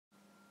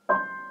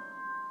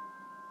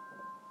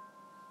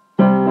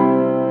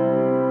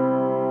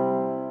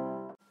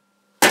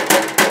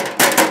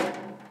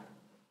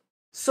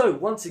So,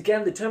 once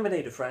again, the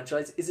Terminator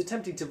franchise is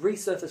attempting to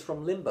resurface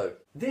from limbo.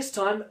 This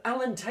time,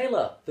 Alan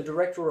Taylor, the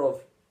director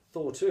of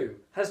Thor 2,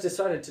 has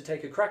decided to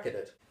take a crack at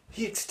it.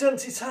 He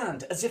extends his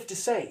hand as if to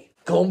say,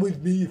 "Come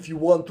with me if you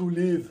want to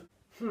live."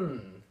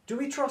 Do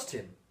we trust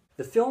him?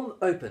 The film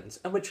opens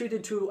and we're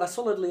treated to a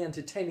solidly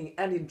entertaining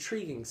and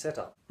intriguing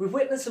setup. We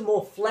witness a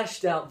more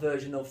fleshed out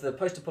version of the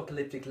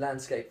post-apocalyptic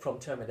landscape from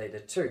Terminator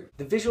 2.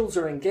 The visuals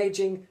are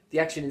engaging, the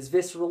action is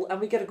visceral,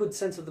 and we get a good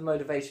sense of the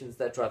motivations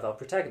that drive our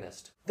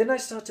protagonist. Then I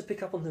start to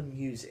pick up on the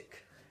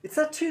music. It's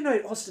that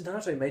two-note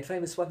ostinato made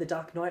famous by the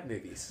Dark Knight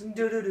movies.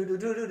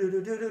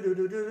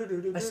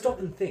 I stop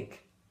and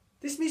think.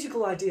 This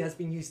musical idea has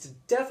been used to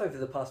death over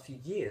the past few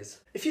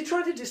years. If you're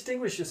trying to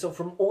distinguish yourself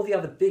from all the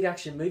other big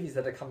action movies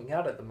that are coming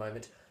out at the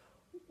moment,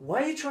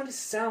 why are you trying to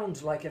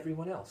sound like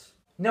everyone else?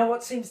 Now,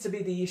 what seems to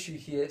be the issue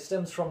here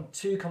stems from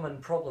two common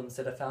problems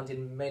that are found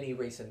in many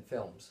recent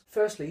films.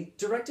 Firstly,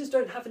 directors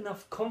don't have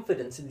enough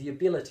confidence in the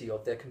ability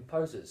of their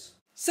composers.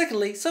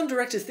 Secondly, some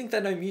directors think they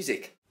know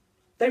music.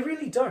 They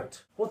really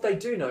don't. What they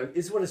do know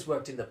is what has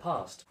worked in the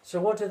past.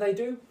 So what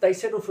do? They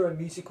settle for a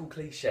musical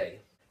cliché.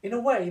 In a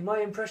way,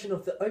 my impression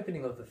of the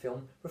opening of the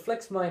film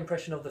reflects my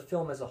impression of the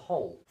film as a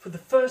whole. For the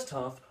first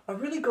half, I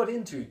really got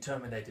into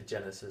Terminator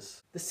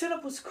Genysis. The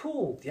setup was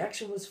cool, the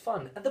action was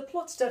fun, and the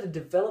plot started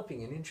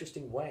developing in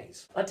interesting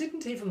ways. I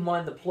didn't even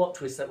mind the plot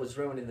twist that was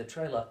ruined in the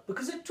trailer,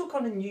 because it took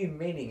on a new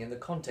meaning in the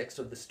context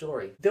of the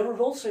story. There were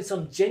also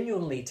some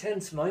genuinely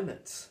tense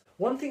moments.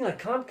 One thing I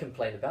can't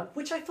complain about,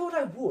 which I thought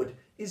I would,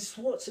 is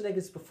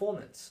Schwarzenegger's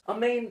performance. I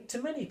mean, to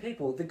many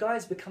people, the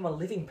guy's become a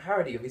living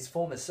parody of his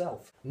former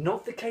self.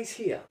 Not the case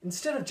here.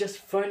 Instead of just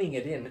phoning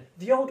it in,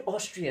 the old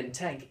Austrian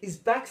tank is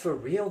back for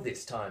real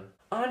this time.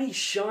 Arnie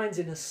shines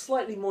in a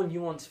slightly more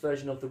nuanced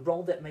version of the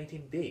role that made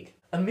him big.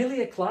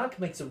 Emilia Clarke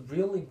makes a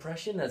real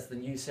impression as the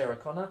new Sarah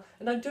Connor,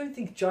 and I don't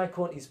think Jai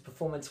Courtney's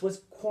performance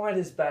was quite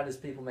as bad as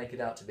people make it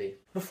out to be.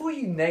 Before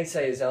you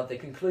naysayers out there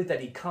conclude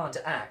that he can't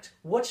act,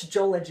 watch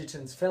Joel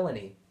Edgerton's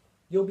Felony.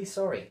 You'll be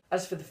sorry.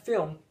 As for the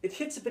film, it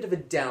hits a bit of a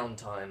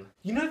downtime.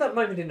 You know that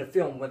moment in a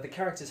film when the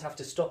characters have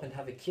to stop and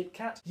have a Kit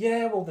Kat?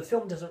 Yeah, well, the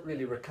film doesn't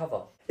really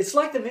recover. It's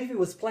like the movie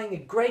was playing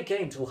a great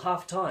game till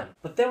half-time,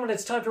 but then when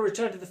it's time to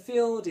return to the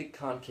field, it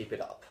can't keep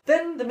it up.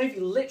 Then the movie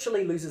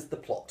literally loses the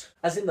plot.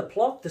 As in the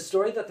plot, the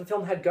story that the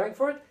film had going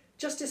for it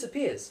just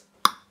disappears.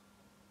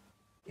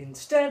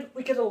 Instead,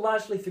 we get a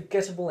largely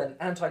forgettable and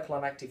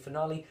anticlimactic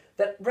finale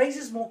that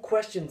raises more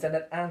questions than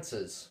it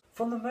answers.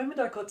 From the moment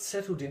I got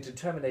settled into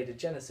Terminator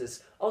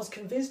Genysis, I was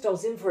convinced I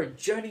was in for a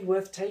journey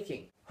worth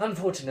taking.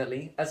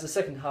 Unfortunately, as the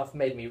second half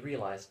made me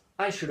realise,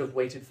 I should have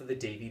waited for the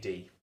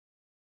DVD.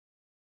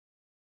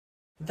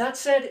 That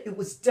said, it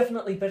was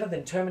definitely better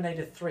than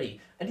Terminator 3,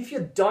 and if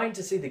you're dying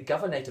to see the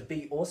Governator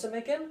be awesome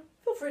again,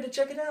 feel free to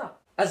check it out.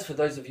 As for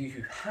those of you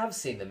who have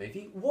seen the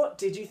movie, what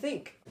did you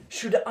think?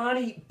 Should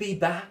Arnie be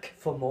back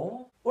for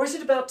more? Or is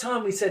it about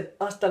time we said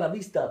hasta la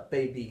vista,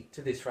 baby,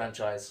 to this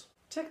franchise?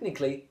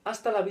 Technically,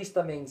 hasta la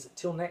vista means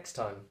till next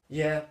time.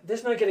 Yeah,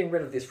 there's no getting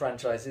rid of this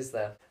franchise, is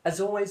there? As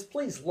always,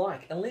 please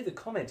like and leave a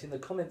comment in the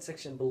comment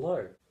section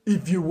below.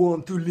 If you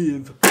want to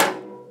live.